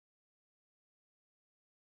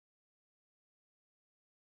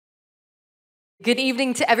Good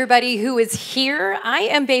evening to everybody who is here. I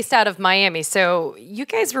am based out of Miami, so you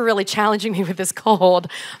guys were really challenging me with this cold.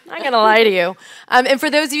 I'm not gonna lie to you. And for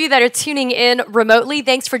those of you that are tuning in remotely,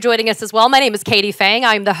 thanks for joining us as well. My name is Katie Phang.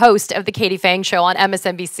 I'm the host of the Katie Phang Show on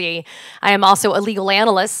MSNBC. I am also a legal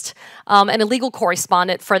analyst and a legal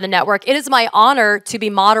correspondent for the network. It is my honor to be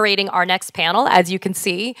moderating our next panel, as you can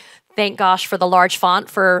see. Thank gosh for the large font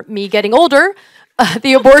for me getting older.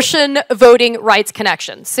 The abortion voting rights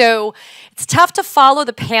connection. So it's tough to follow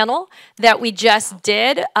the panel that we just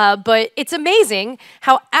did, but it's amazing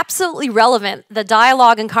how absolutely relevant the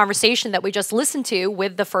dialogue and conversation that we just listened to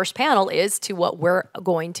with the first panel is to what we're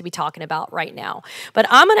going to be talking about right now. But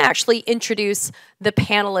I'm going to actually introduce the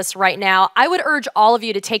panelists right now. I would urge all of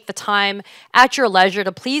you to take the time at your leisure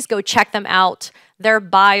to please go check them out, their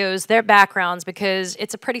bios, their backgrounds, because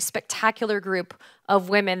it's a pretty spectacular group of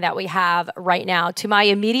women that we have right now. To my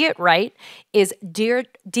immediate right is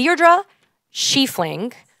Deirdre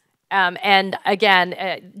Schifeling. And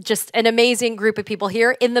again, just an amazing group of people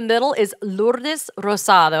here. In the middle is Lourdes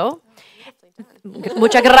Rosado.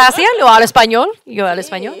 Muchas gracias. Yo hablo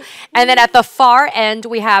español. And then at the far end,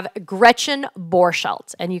 we have Gretchen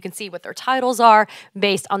Borchelt. And you can see what their titles are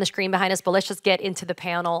based on the screen behind us. But let's just get into the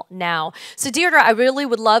panel now. So Deirdre, I really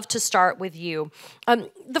would love to start with you.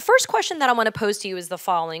 The first question that I want to pose to you is the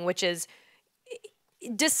following, which is,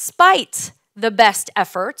 despite the best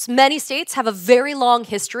efforts, many states have a very long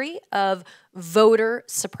history of voter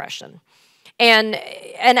suppression. And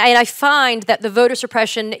I find that the voter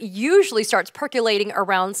suppression usually starts percolating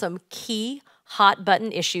around some key hot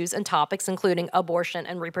button issues and topics, including abortion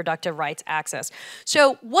and reproductive rights access.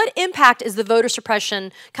 So what impact is the voter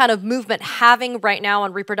suppression kind of movement having right now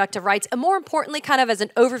on reproductive rights? And more importantly, kind of as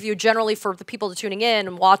an overview generally for the people tuning in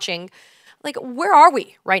and watching, like, where are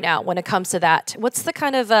we right now when it comes to that? What's the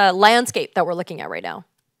kind of landscape that we're looking at right now?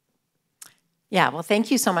 Yeah, well,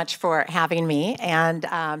 thank you so much for having me, and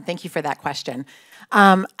thank you for that question.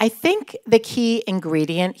 I think the key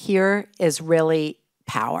ingredient here is really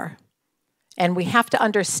power. And we have to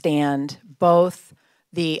understand both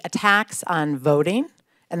the attacks on voting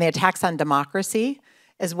and the attacks on democracy,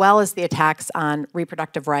 as well as the attacks on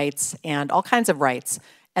reproductive rights and all kinds of rights,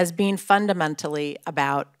 as being fundamentally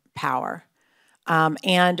about power.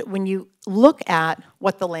 And when you look at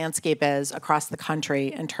what the landscape is across the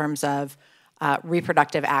country in terms of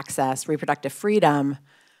reproductive access, reproductive freedom,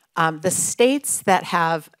 the states that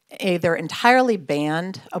have either entirely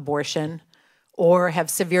banned abortion or have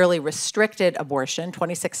severely restricted abortion,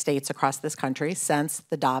 26 states across this country since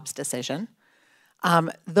the Dobbs decision,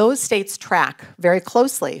 those states track very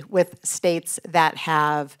closely with states that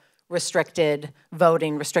have restricted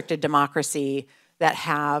voting, restricted democracy, that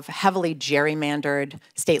have heavily gerrymandered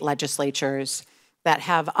state legislatures, that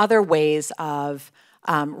have other ways of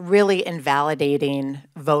really invalidating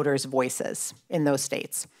voters' voices in those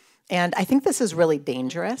states. And I think this is really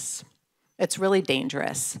dangerous. It's really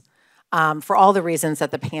dangerous for all the reasons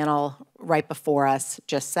that the panel right before us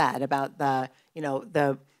just said about the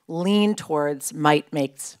lean towards might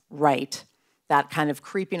makes right, that kind of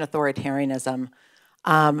creeping authoritarianism.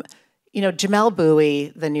 Jamelle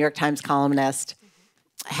Bouie, the New York Times columnist,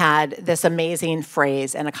 had this amazing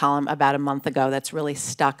phrase in a column about a month ago that's really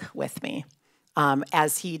stuck with me.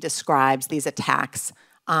 As he describes these attacks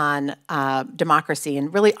on democracy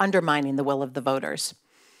and really undermining the will of the voters.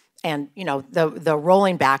 And the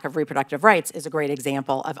rolling back of reproductive rights is a great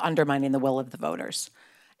example of undermining the will of the voters.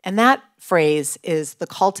 And that phrase is the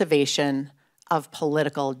cultivation of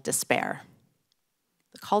political despair.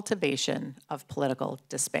 The cultivation of political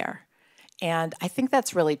despair. And I think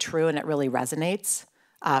that's really true, and it really resonates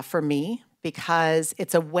for me, because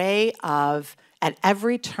it's a way of, at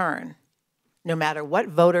every turn, no matter what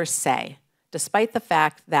voters say, despite the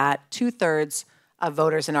fact that 2/3 of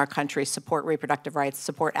voters in our country support reproductive rights,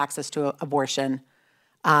 support access to abortion,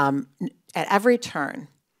 at every turn,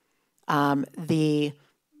 the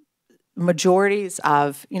majorities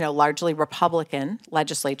of largely Republican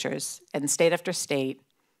legislatures in state after state,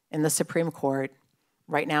 in the Supreme Court,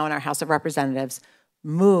 right now in our House of Representatives,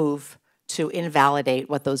 move to invalidate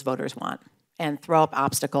what those voters want and throw up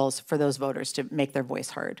obstacles for those voters to make their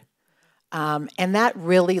voice heard. And that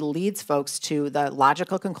really leads folks to the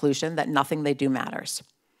logical conclusion that nothing they do matters.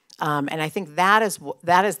 And I think that is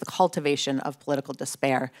the cultivation of political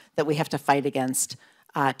despair that we have to fight against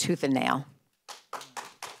tooth and nail.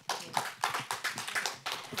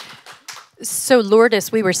 So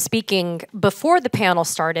Lourdes, we were speaking before the panel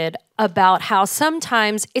started about how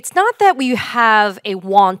sometimes it's not that we have a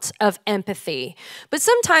want of empathy, but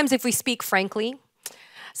sometimes if we speak frankly,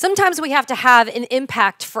 Sometimes we have to have an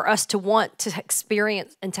impact for us to want to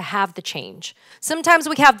experience and to have the change. Sometimes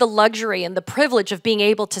we have the luxury and the privilege of being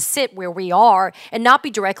able to sit where we are and not be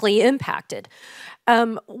directly impacted.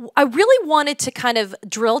 I really wanted to kind of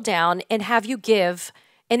drill down and have you give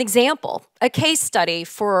an example, a case study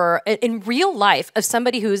for in real life of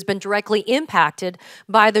somebody who's been directly impacted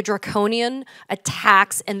by the draconian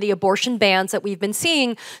attacks and the abortion bans that we've been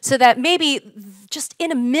seeing, so that maybe just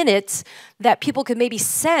in a minute that people could maybe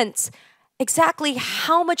sense exactly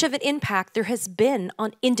how much of an impact there has been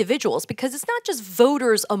on individuals, because it's not just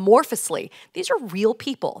voters amorphously. These are real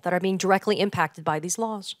people that are being directly impacted by these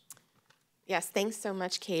laws. Yes, thanks so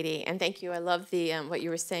much, Katie, and thank you. I love the what you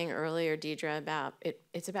were saying earlier, Deirdre, about it.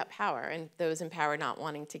 It's about power and those in power not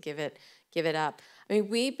wanting to give it up. I mean,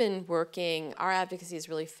 we've been working. Our advocacy is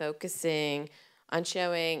really focusing on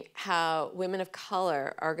showing how women of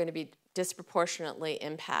color are going to be disproportionately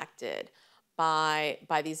impacted by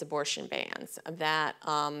these abortion bans. That,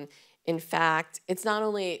 in fact, it's not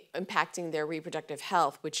only impacting their reproductive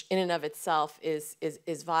health, which in and of itself is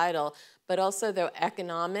vital, but also their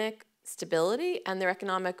economic stability and their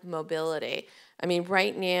economic mobility. I mean,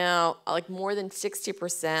 right now, like more than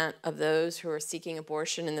 60% of those who are seeking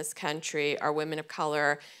abortion in this country are women of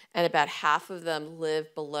color, and about half of them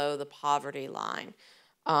live below the poverty line.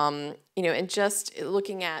 You know, and just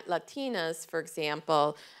looking at Latinas, for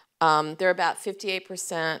example, there are about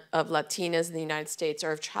 58% of Latinas in the United States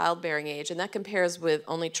are of childbearing age, and that compares with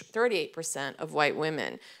only 38% of white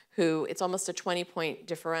women, who it's almost a 20-point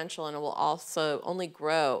differential, and it will also only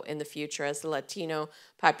grow in the future as the Latino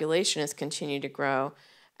population has continued to grow.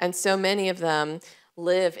 And so many of them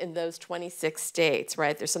live in those 26 states,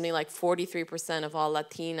 right? There's something like 43% of all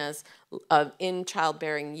Latinas in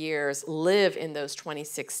childbearing years live in those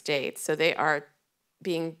 26 states. So they are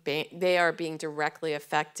being directly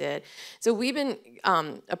affected. So we've been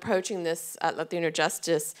approaching this at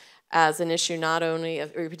LatinoJustice as an issue not only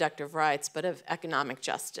of reproductive rights, but of economic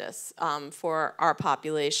justice for our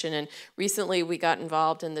population. And recently we got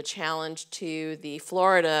involved in the challenge to the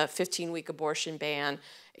Florida 15-week abortion ban,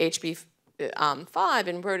 HB 5,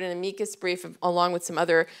 and wrote an amicus brief along with some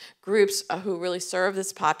other groups who really serve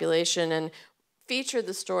this population, and featured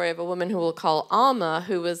the story of a woman who we'll call Alma,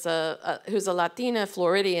 who's a Latina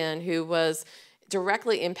Floridian who was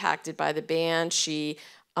directly impacted by the ban. She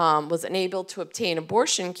was unable to obtain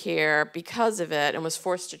abortion care because of it and was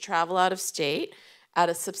forced to travel out of state at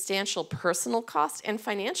a substantial personal cost and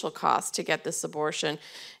financial cost to get this abortion,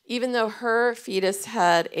 even though her fetus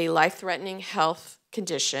had a life-threatening health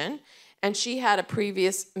condition and she had a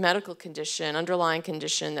previous medical condition, underlying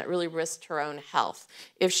condition, that really risked her own health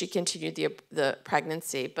if she continued the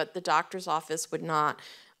pregnancy. But the doctor's office would not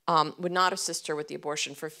assist her with the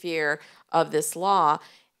abortion for fear of this law,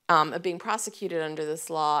 of being prosecuted under this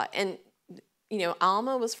law. And you know,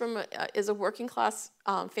 Alma was is a working class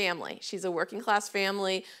family. She's a working class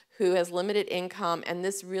family who has limited income, and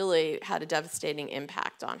this really had a devastating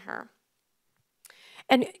impact on her.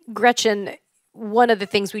 And Gretchen, one of the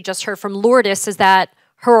things we just heard from Lourdes is that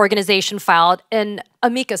her organization filed an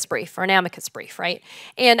amicus brief, or an amicus brief, right?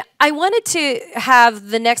 And I wanted to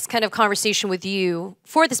have the next kind of conversation with you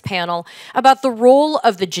for this panel about the role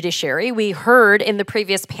of the judiciary. We heard in the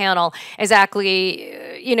previous panel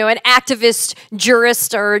exactly, you know, an activist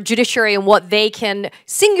jurist or judiciary and what they can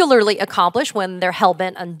singularly accomplish when they're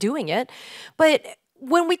hell-bent on doing it. But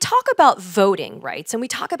when we talk about voting rights and we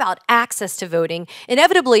talk about access to voting,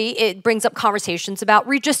 inevitably it brings up conversations about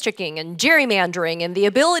redistricting and gerrymandering and the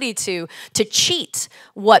ability to cheat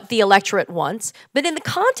what the electorate wants. But in the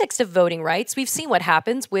context of voting rights, we've seen what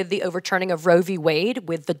happens with the overturning of Roe v. Wade,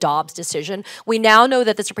 with the Dobbs decision. We now know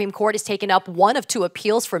that the Supreme Court has taken up one of two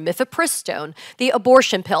appeals for mifepristone, the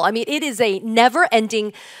abortion pill. I mean, it is a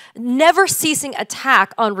never-ending, never-ceasing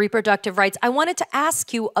attack on reproductive rights. I wanted to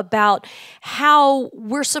ask you about how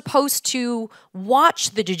we're supposed to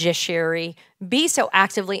watch the judiciary be so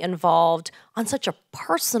actively involved on such a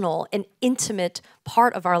personal and intimate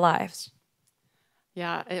part of our lives.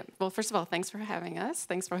 Yeah, well, first of all, thanks for having us.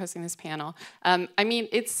 Thanks for hosting this panel. I mean,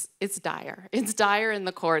 it's dire. It's dire in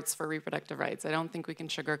the courts for reproductive rights. I don't think we can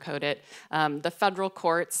sugarcoat it. The federal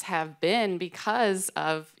courts have been, because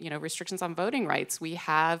of restrictions on voting rights, we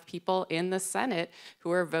have people in the Senate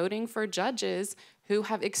who are voting for judges who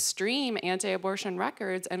have extreme anti-abortion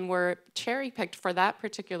records and were cherry-picked for that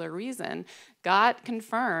particular reason got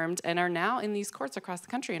confirmed and are now in these courts across the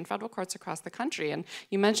country, in federal courts across the country. And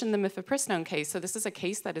you mentioned the mifepristone case. So this is a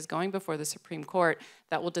case that is going before the Supreme Court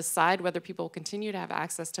that will decide whether people will continue to have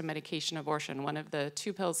access to medication abortion, one of the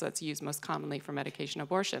 2 pills that's used most commonly for medication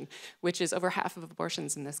abortion, which is over half of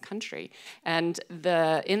abortions in this country. And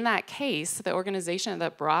in that case, the organization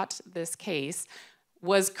that brought this case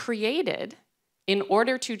was created in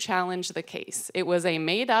order to challenge the case. It was a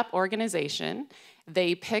made-up organization.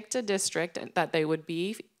 They picked a district that they would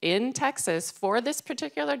be in Texas for this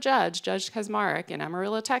particular judge. Judge Kaczmarek in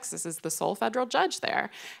Amarillo, Texas is the sole federal judge there.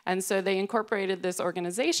 And so they incorporated this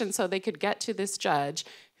organization so they could get to this judge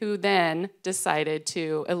who then decided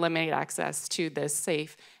to eliminate access to this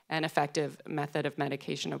safe and effective method of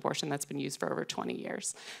medication abortion that's been used for over 20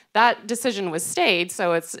 years. That decision was stayed,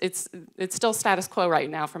 so it's still status quo right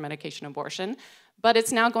now for medication abortion, but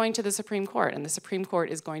it's now going to the Supreme Court, and the Supreme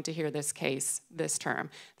Court is going to hear this case this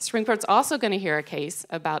term. The Supreme Court's also going to hear a case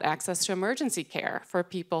about access to emergency care for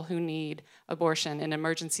people who need abortion in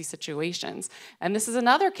emergency situations. And this is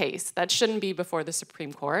another case that shouldn't be before the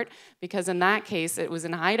Supreme Court, because in that case, it was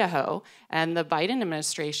in Idaho, and the Biden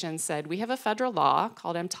administration said, we have a federal law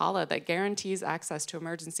called EMTALA that guarantees access to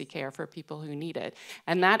emergency care for people who need it.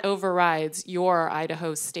 And that overrides your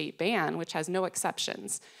Idaho state ban, which has no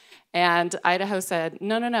exceptions. And Idaho said,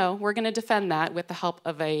 no, no, no, we're going to defend that with the help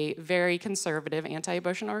of a very conservative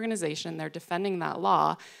anti-abortion organization. They're defending that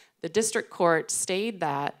law. The district court stayed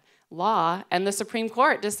that law, and the Supreme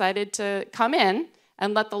Court decided to come in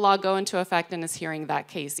and let the law go into effect and is hearing that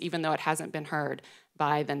case, even though it hasn't been heard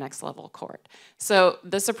by the next level court. So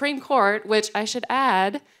the Supreme Court, which I should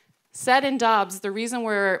add, said in Dobbs,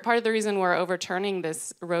 part of the reason we're overturning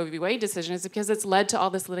this Roe v. Wade decision is because it's led to all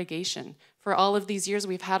this litigation. For all of these years,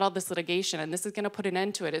 we've had all this litigation, and this is going to put an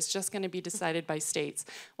end to it. It's just going to be decided by states.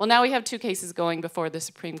 Well, now we have 2 cases going before the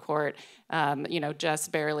Supreme Court,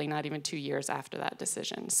 just barely, not even 2 years after that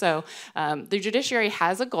decision. So the judiciary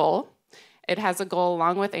has a goal. It has a goal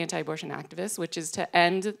along with anti-abortion activists, which is to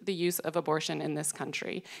end the use of abortion in this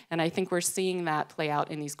country. And I think we're seeing that play out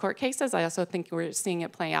in these court cases. I also think we're seeing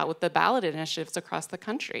it play out with the ballot initiatives across the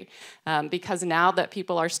country. Because now that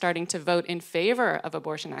people are starting to vote in favor of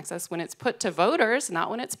abortion access, when it's put to voters, not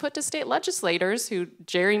when it's put to state legislators who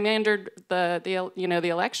gerrymandered the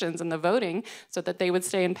elections and the voting so that they would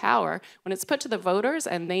stay in power, when it's put to the voters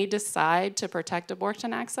and they decide to protect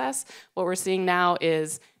abortion access, what we're seeing now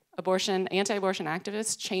is anti-abortion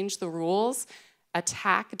activists change the rules,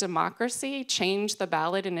 attack democracy, change the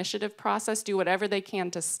ballot initiative process, do whatever they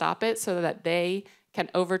can to stop it so that they can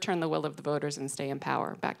overturn the will of the voters and stay in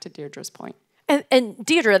power. Back to Deirdre's point. And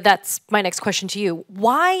Deirdre, that's my next question to you.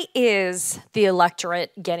 Why is the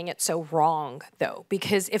electorate getting it so wrong, though?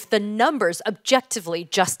 Because if the numbers objectively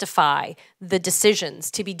justify the decisions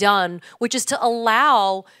to be done, which is to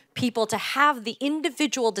allow people to have the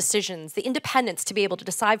individual decisions, the independence to be able to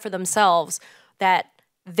decide for themselves that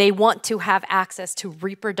they want to have access to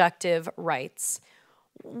reproductive rights,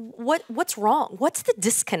 what's wrong? What's the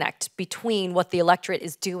disconnect between what the electorate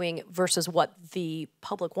is doing versus what the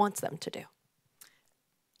public wants them to do?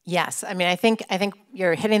 Yes, I mean, I think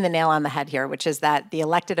you're hitting the nail on the head here, which is that the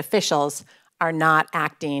elected officials are not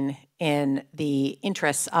acting in the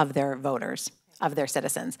interests of their voters, of their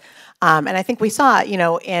citizens. And I think we saw,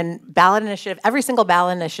 in ballot initiative, every single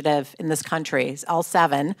ballot initiative in this country, all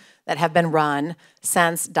 7 that have been run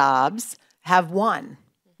since Dobbs, have won,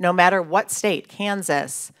 no matter what state,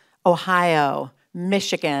 Kansas, Ohio,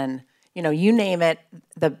 Michigan, you name it,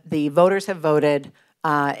 the voters have voted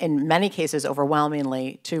in many cases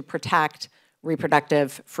overwhelmingly to protect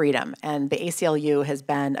reproductive freedom. And the ACLU has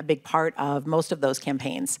been a big part of most of those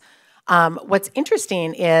campaigns. What's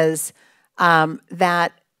interesting is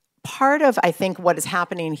that part of, I think, what is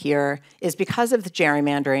happening here is because of the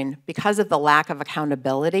gerrymandering, because of the lack of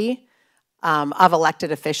accountability of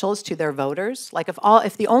elected officials to their voters. Like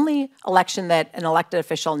if the only election that an elected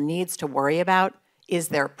official needs to worry about is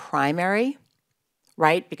their primary,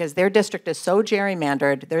 right? Because their district is so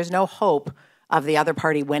gerrymandered, there's no hope of the other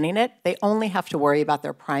party winning it. They only have to worry about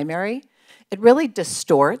their primary. It really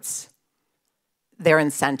distorts their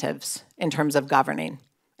incentives in terms of governing.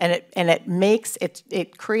 And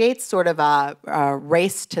it creates sort of a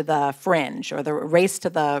race to the fringe, or the race to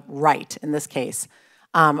the right, in this case,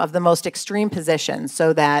 of the most extreme position,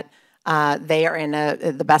 so that they are in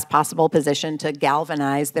the best possible position to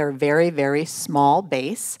galvanize their very, very small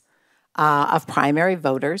base of primary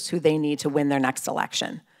voters who they need to win their next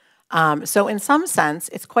election. So in some sense,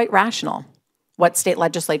 it's quite rational what state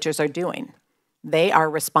legislatures are doing. They are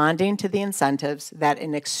responding to the incentives that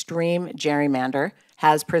an extreme gerrymander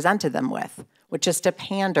has presented them with, which is to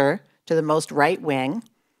pander to the most right wing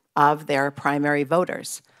of their primary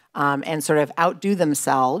voters and sort of outdo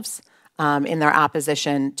themselves in their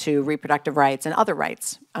opposition to reproductive rights and other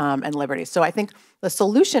rights and liberties. So I think the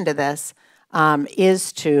solution to this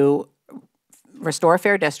is to restore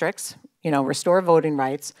fair districts, restore voting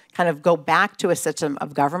rights, kind of go back to a system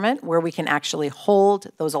of government where we can actually hold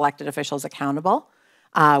those elected officials accountable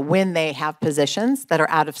when they have positions that are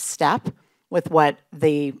out of step with what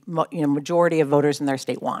the majority of voters in their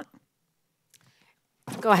state want.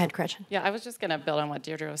 Go ahead, Gretchen. Yeah, I was just going to build on what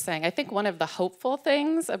Deirdre was saying. I think one of the hopeful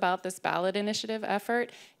things about this ballot initiative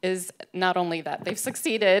effort is not only that they've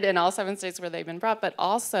succeeded in all 7 states where they've been brought, but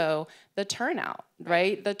also the turnout,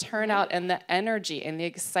 right? The turnout and the energy and the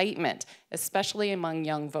excitement, especially among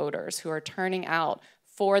young voters who are turning out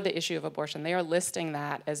for the issue of abortion. They are listing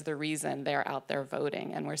that as the reason they're out there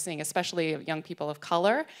voting. And we're seeing especially young people of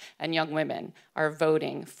color and young women are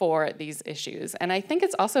voting for these issues. And I think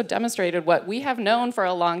it's also demonstrated what we have known for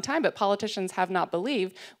a long time, but politicians have not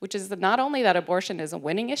believed, which is that not only that abortion is a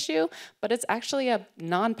winning issue, but it's actually a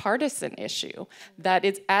nonpartisan issue. That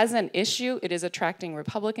it's, as an issue, it is attracting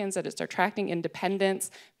Republicans, that it's attracting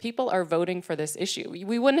independents. People are voting for this issue.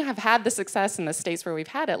 We wouldn't have had the success in the states where we've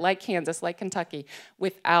had it, like Kansas, like Kentucky,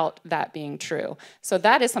 without that being true. So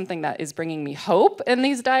that is something that is bringing me hope in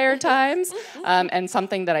these dire times, and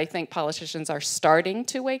something that I think politicians are starting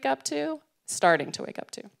to wake up to.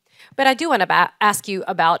 But I do want to ask you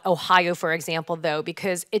about Ohio, for example, though,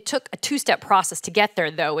 because it took a two-step process to get there,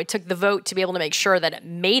 though. It took the vote to be able to make sure that it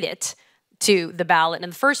made it to the ballot in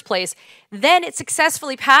the first place. Then it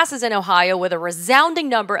successfully passes in Ohio with a resounding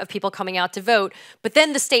number of people coming out to vote. But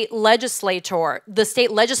then the state legislature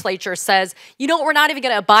says, you know what, we're not even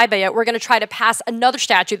going to abide by it. We're going to try to pass another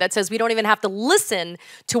statute that says we don't even have to listen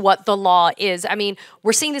to what the law is. I mean,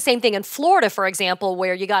 we're seeing the same thing in Florida, for example,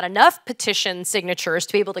 where you got enough petition signatures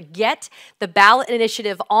to be able to get the ballot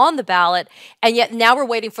initiative on the ballot. And yet now we're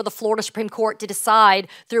waiting for the Florida Supreme Court to decide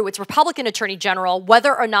through its Republican Attorney General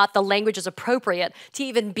whether or not the language is appropriate to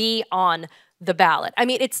even be on the ballot. I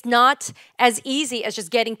mean, it's not as easy as just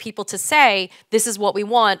getting people to say, this is what we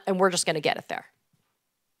want, and we're just going to get it there.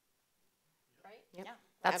 Right? Yep. Yeah.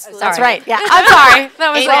 That's right. Yeah. I'm sorry.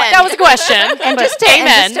 That was a question. And just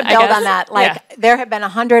to build on that, there have been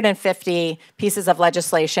 150 pieces of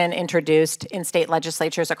legislation introduced in state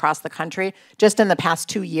legislatures across the country just in the past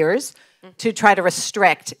 2 years to try to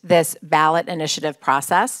restrict this ballot initiative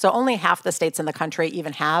process. So only half the states in the country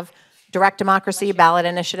even have direct democracy ballot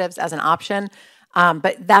initiatives as an option.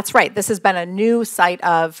 But that's right. This has been a new site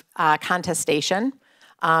of contestation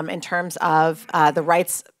in terms of the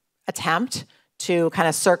rights attempt to kind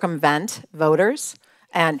of circumvent voters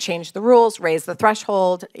and change the rules, raise the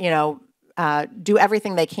threshold, do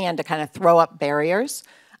everything they can to kind of throw up barriers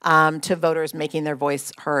to voters making their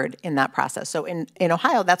voice heard in that process. So in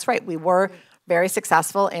Ohio, that's right. We were very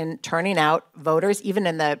successful in turning out voters, even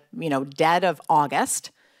in the dead of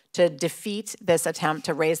August, to defeat this attempt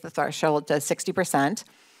to raise the threshold to 60%.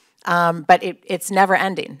 But it's never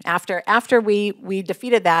ending. After we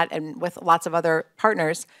defeated that, and with lots of other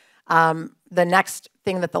partners, the next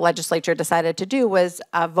thing that the legislature decided to do was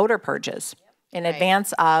voter purges in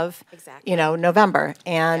advance of November,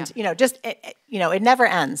 and it never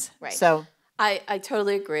ends. Right. So I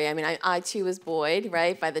totally agree. I mean, I too was buoyed,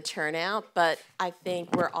 right, by the turnout, but I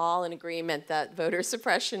think we're all in agreement that voter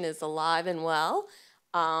suppression is alive and well.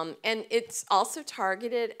 And it's also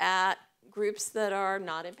targeted at groups that are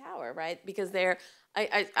not in power, right? Because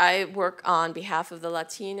I work on behalf of the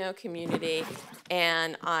Latino community,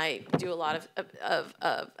 and I do a lot of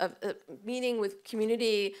meeting with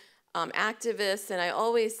community activists, and I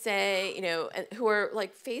always say, who are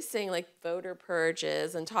like facing like voter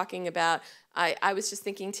purges and talking about, I was just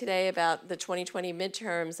thinking today about the 2020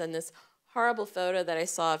 midterms and this horrible photo that I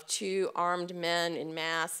saw of two armed men in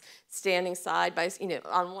mass standing side by,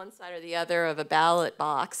 on one side or the other of a ballot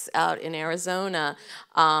box out in Arizona.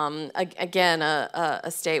 Again, a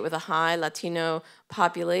state with a high Latino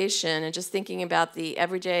population, and just thinking about the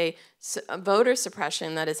everyday voter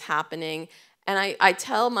suppression that is happening. And I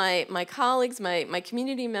tell my colleagues, my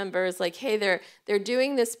community members, like, hey, they're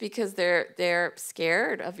doing this because they're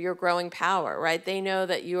scared of your growing power, right? They know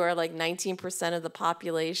that you are like 19% of the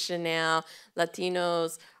population now.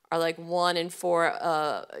 Latinos are like 1 in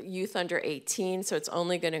 4 youth under 18, so it's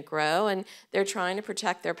only going to grow. And they're trying to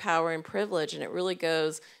protect their power and privilege, and it really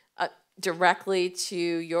goes directly to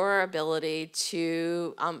your ability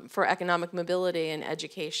to for economic mobility and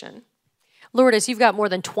education. Lourdes, you've got more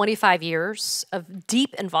than 25 years of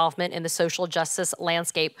deep involvement in the social justice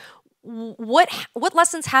landscape. what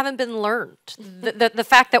lessons haven't been learned? The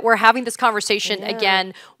fact that we're having this conversation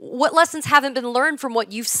again, what lessons haven't been learned from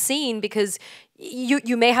what you've seen? Because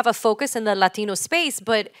you may have a focus in the Latino space,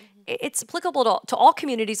 but it's applicable to all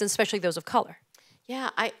communities, and especially those of color. Yeah,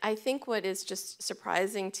 I think what is just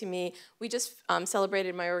surprising to me, we just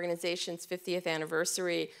celebrated my organization's 50th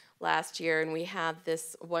anniversary last year, and we had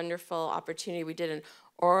this wonderful opportunity. We did an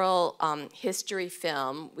oral history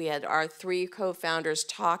film. We had our 3 co-founders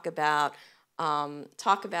talk about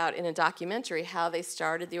in a documentary how they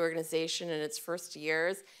started the organization in its first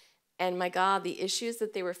years. And my God, the issues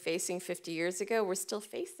that they were facing 50 years ago, we're still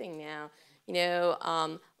facing now. You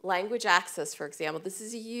know, language access, for example. This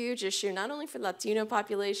is a huge issue, not only for the Latino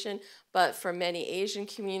population, but for many Asian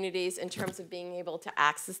communities in terms of being able to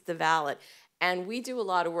access the ballot. And we do a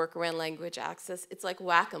lot of work around language access. It's like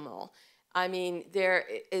whack-a-mole. I mean, there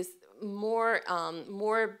is more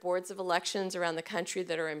boards of elections around the country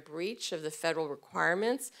that are in breach of the federal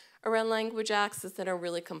requirements around language access that are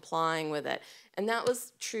really complying with it. And that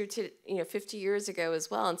was true to 50 years ago as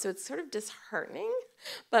well. And so it's sort of disheartening.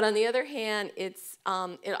 But on the other hand, it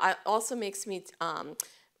also makes me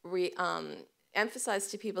emphasize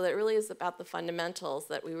to people that it really is about the fundamentals,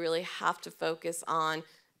 that we really have to focus on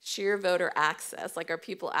sheer voter access. Like, are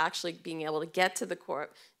people actually being able to get to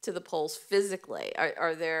the polls physically?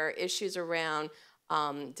 Are there issues around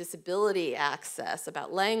disability access,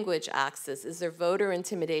 about language access? Is there voter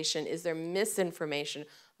intimidation? Is there misinformation?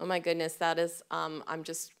 Oh my goodness, that is, I'm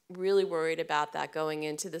just really worried about that going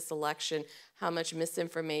into this election, how much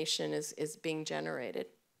misinformation is being generated.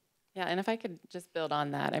 Yeah, and if I could just build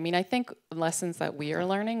on that, I mean, I think lessons that we are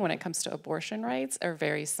learning when it comes to abortion rights are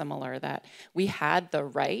very similar, that we had the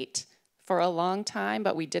right for a long time,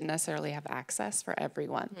 but we didn't necessarily have access for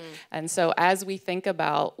everyone. And so as we think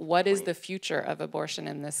about what is the future of abortion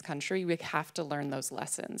in this country, we have to learn those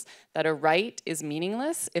lessons, that a right is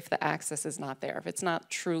meaningless if the access is not there, if it's not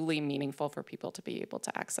truly meaningful for people to be able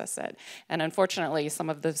to access it. And unfortunately, some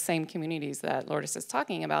of the same communities that Lourdes is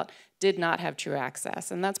talking about did not have true access.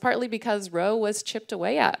 And that's partly because Roe was chipped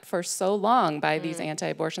away at for so long by these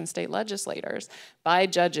anti-abortion state legislators, by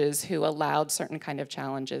judges who allowed certain kind of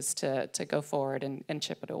challenges to go forward and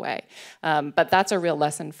chip it away. But that's a real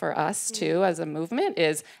lesson for us too as a movement,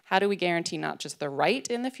 is how do we guarantee not just the right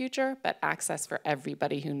in the future, but access for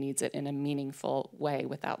everybody who needs it in a meaningful way,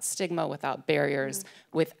 without stigma, without barriers,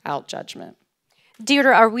 without judgment.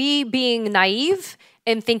 Deirdre, are we being naive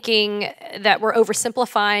in thinking that we're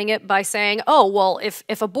oversimplifying it by saying, oh, well,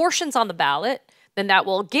 if abortion's on the ballot, then that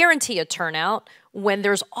will guarantee a turnout, when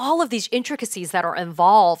there's all of these intricacies that are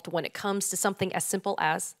involved when it comes to something as simple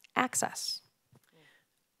as access?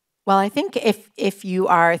 Well, I think if you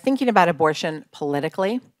are thinking about abortion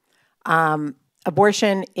politically,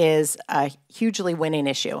 abortion is a hugely winning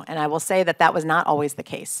issue. And I will say that that was not always the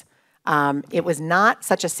case. It was not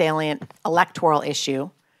such a salient electoral issue.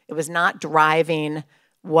 It was not driving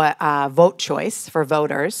what vote choice for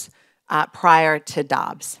voters prior to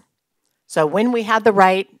Dobbs. So when we had the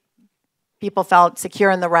right, people felt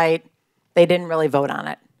secure in the right, they didn't really vote on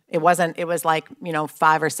it. It was like,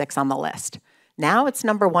 5 or 6 on the list. Now it's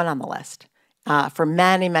number 1 on the list for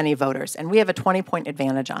many, many voters. And we have a 20-point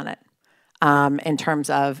advantage on it in terms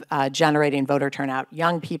of generating voter turnout.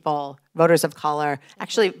 Young people, voters of color,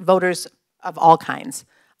 actually voters of all kinds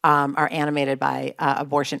are animated by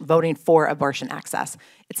abortion, voting for abortion access.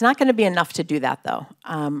 It's not going to be enough to do that, though.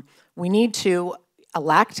 We need to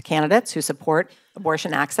elect candidates who support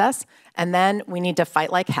abortion access, and then we need to fight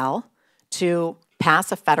like hell to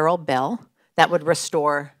pass a federal bill that would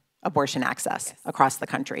restore abortion access across the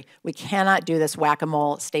country. We cannot do this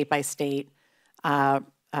whack-a-mole, state-by-state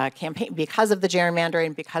campaign because of the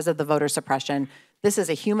gerrymandering, because of the voter suppression. This is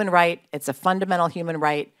a human right. It's a fundamental human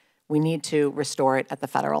right. We need to restore it at the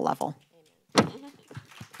federal level.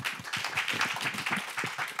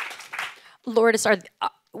 Lourdes,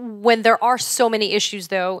 when there are so many issues,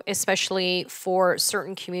 though, especially for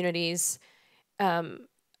certain communities,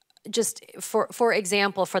 just for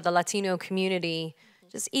example, for the Latino community,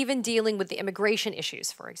 just even dealing with the immigration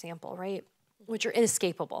issues, for example, right, which are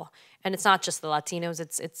inescapable. And it's not just the Latinos,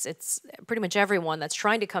 it's pretty much everyone that's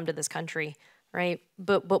trying to come to this country, right?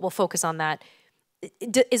 But we'll focus on that.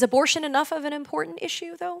 Is abortion enough of an important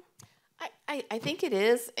issue, though? I think it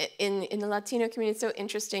is. In the Latino community, it's so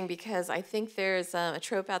interesting because I think there's a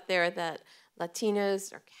trope out there that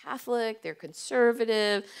Latinos are Catholic, they're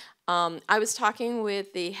conservative. I was talking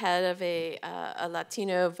with the head of a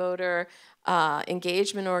Latino voter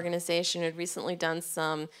engagement organization who had recently done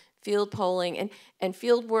some field polling and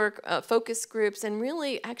field work, focus groups, and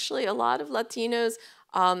really, actually, a lot of Latinos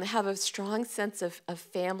have a strong sense of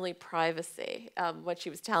family privacy. What she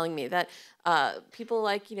was telling me, that people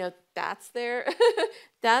like, that's their,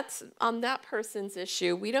 that's that person's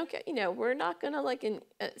issue. We don't get, we're not gonna like,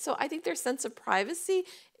 so I think their sense of privacy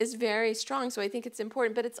is very strong. So I think it's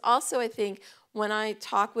important, but it's also, I think, when I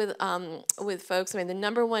talk with folks, I mean, the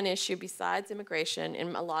number one issue besides immigration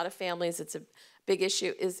in a lot of families, it's a big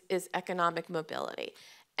issue, is economic mobility.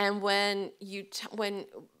 And when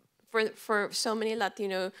for so many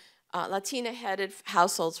Latina-headed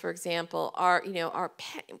households, for example,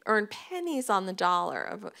 earn pennies on the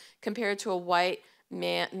dollar compared to a white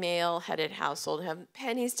male-headed household, have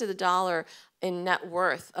pennies to the dollar in net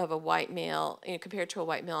worth of a white male compared to a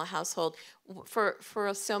white male household.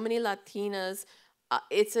 For so many Latinas,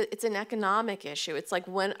 it's an economic issue. It's like,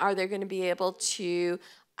 when are they going to be able to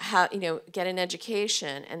get an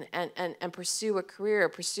education and pursue a career,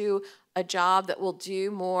 pursue a job that will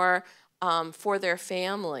do more for their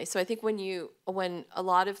family. So I think when a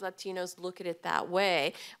lot of Latinos look at it that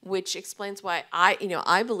way, which explains why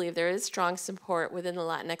I believe there is strong support within the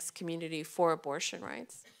Latinx community for abortion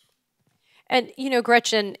rights. And,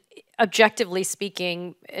 Gretchen, objectively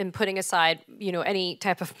speaking, and putting aside, any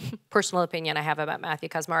type of personal opinion I have about Matthew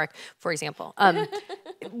Kaczmarek, for example,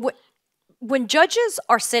 when judges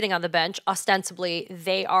are sitting on the bench, ostensibly,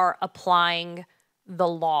 they are applying the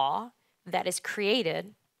law that is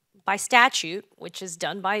created by statute, which is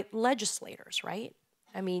done by legislators, right?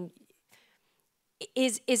 I mean,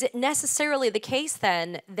 is it necessarily the case,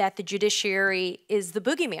 then, that the judiciary is the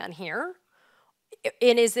boogeyman here?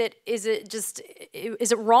 And is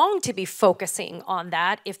it wrong to be focusing on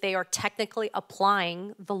that if they are technically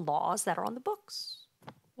applying the laws that are on the books?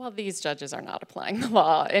 Well, these judges are not applying the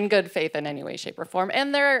law in good faith in any way, shape, or form.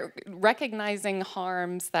 And they're recognizing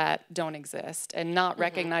harms that don't exist and not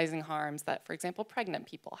recognizing harms that, for example, pregnant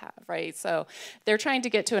people have, right? So they're trying to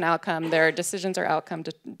get to an outcome. Their decisions are outcome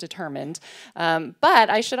determined. But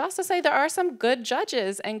I should also say there are some good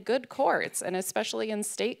judges and good courts, and especially in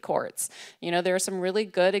state courts. There are some really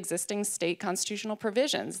good existing state constitutional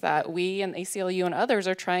provisions that we and ACLU and others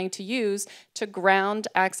are trying to use to ground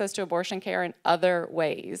access to abortion care in other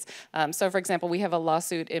ways. So, for example, we have a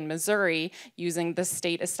lawsuit in Missouri using the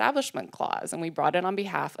state establishment clause, and we brought it on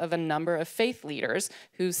behalf of a number of faith leaders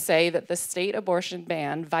who say that the state abortion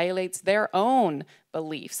ban violates their own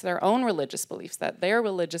beliefs, their own religious beliefs, that their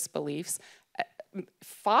religious beliefs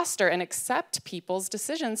foster and accept people's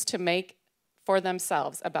decisions to make for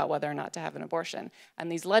themselves about whether or not to have an abortion.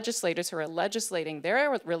 And these legislators who are legislating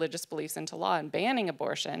their religious beliefs into law and banning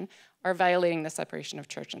abortion are violating the separation of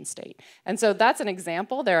church and state. And so that's an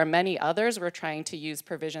example. There are many others. We're trying to use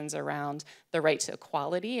provisions around the right to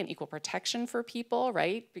equality and equal protection for people,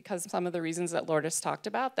 right? Because some of the reasons that Lourdes talked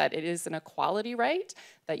about, that it is an equality right,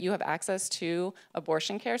 that you have access to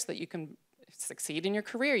abortion care so that you can succeed in your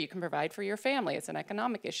career, you can provide for your family. It's an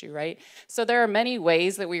economic issue, right? So there are many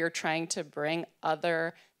ways that we are trying to bring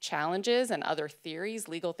other challenges and other theories,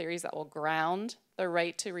 legal theories, that will ground the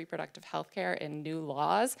right to reproductive health care in new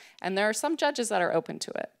laws. And there are some judges that are open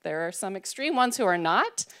to it. There are some extreme ones who are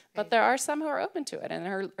not, but there are some who are open to it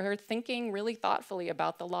and are thinking really thoughtfully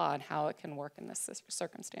about the law and how it can work in this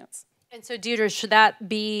circumstance. And so, Deirdre, should that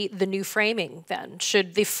be the new framing then?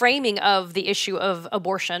 Should the framing of the issue of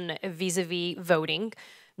abortion vis-a-vis voting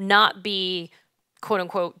not be, quote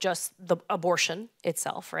unquote, just the abortion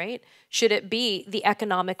itself, right? Should it be the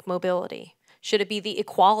economic mobility? Should it be the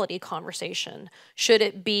equality conversation? Should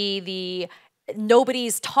it be the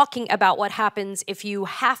nobody's talking about what happens if you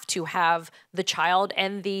have to have the child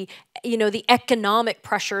and the economic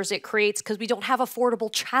pressures it creates because we don't have affordable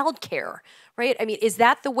childcare, right? I mean, is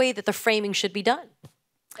that the way that the framing should be done?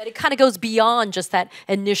 That it kind of goes beyond just that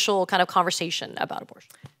initial kind of conversation about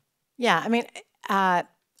abortion. Yeah, I mean, I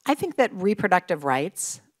think that reproductive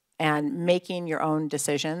rights and making your own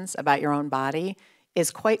decisions about your own body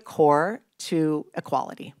is quite core to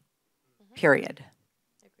equality, period.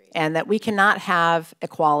 And that we cannot have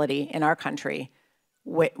equality in our country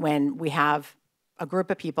when we have a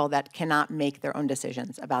group of people that cannot make their own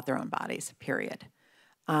decisions about their own bodies, period.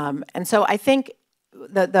 And so I think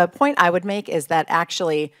the point I would make is that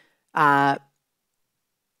actually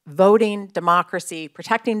voting, democracy,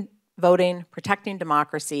 protecting voting, protecting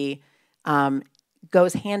democracy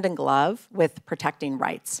goes hand in glove with protecting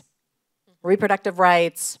rights. Reproductive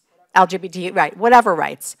rights, LGBT, right, whatever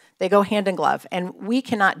rights, they go hand in glove. And we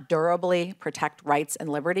cannot durably protect rights and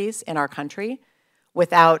liberties in our country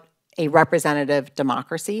without a representative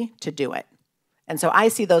democracy to do it. And so I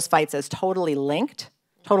see those fights as totally linked,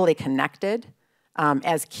 totally connected,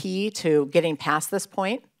 as key to getting past this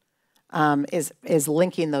point, is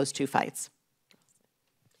linking those two fights.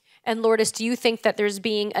 And Lourdes, do you think that there's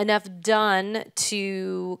being enough done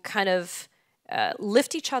to kind of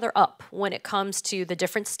lift each other up when it comes to the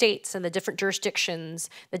different states and the different jurisdictions,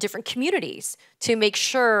 the different communities, to make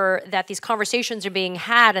sure that these conversations are being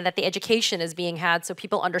had and that the education is being had so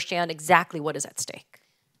people understand exactly what is at stake?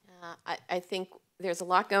 I think there's a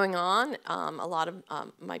lot going on. A lot of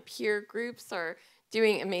my peer groups are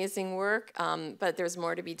doing amazing work, but there's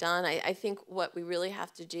more to be done. I think what we really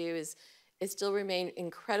have to do is still remain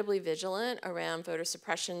incredibly vigilant around voter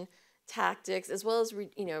suppression tactics, as well as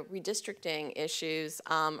redistricting issues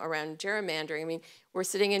around gerrymandering. I mean, we're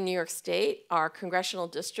sitting in New York State. Our congressional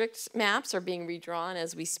district maps are being redrawn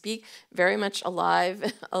as we speak. Very much a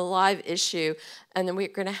live issue, and then we're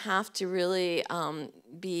going to have to really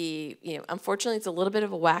be. Unfortunately, it's a little bit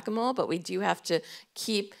of a whack-a-mole, but we do have to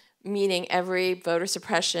keep meeting every voter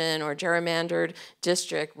suppression or gerrymandered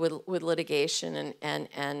district with litigation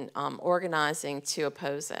and organizing to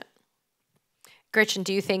oppose it. Gretchen,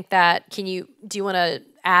 do you think that, do you want to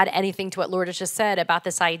add anything to what Lourdes just said about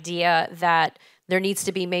this idea that there needs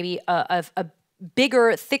to be maybe a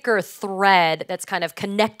bigger, thicker thread that's kind of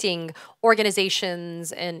connecting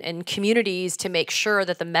organizations and communities to make sure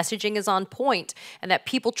that the messaging is on point and that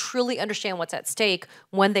people truly understand what's at stake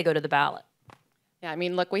when they go to the ballot? Yeah, I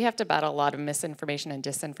mean, look, we have to battle a lot of misinformation and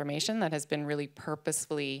disinformation that has been really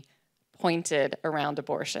purposefully pointed around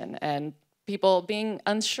abortion, and people being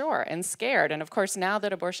unsure and scared. And of course, now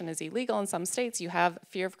that abortion is illegal in some states, you have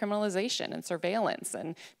fear of criminalization and surveillance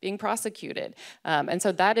and being prosecuted. And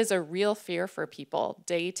so that is a real fear for people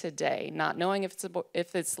day to day, not knowing if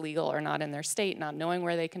it's legal or not in their state, not knowing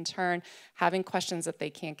where they can turn, having questions that they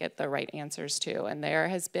can't get the right answers to. And there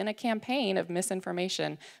has been a campaign of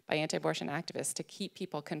misinformation by anti-abortion activists to keep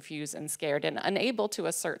people confused and scared and unable to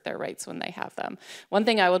assert their rights when they have them. One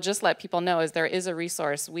thing I will just let people know is there is a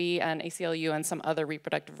resource. We and ACLU and some other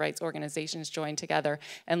reproductive rights organizations joined together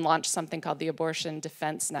and launched something called the Abortion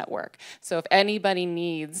Defense Network. So if anybody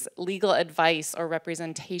needs legal advice or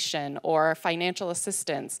representation or financial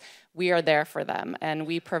assistance, we are there for them, and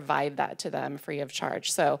we provide that to them free of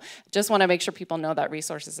charge. So just want to make sure people know that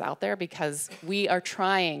resource is out there, because we are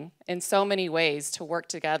trying in so many ways to work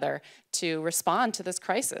together to respond to this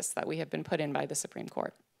crisis that we have been put in by the Supreme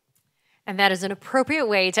Court. And that is an appropriate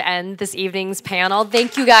way to end this evening's panel.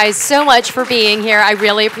 Thank you guys so much for being here. I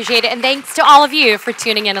really appreciate it. And thanks to all of you for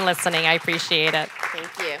tuning in and listening. I appreciate it.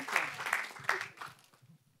 Thank you.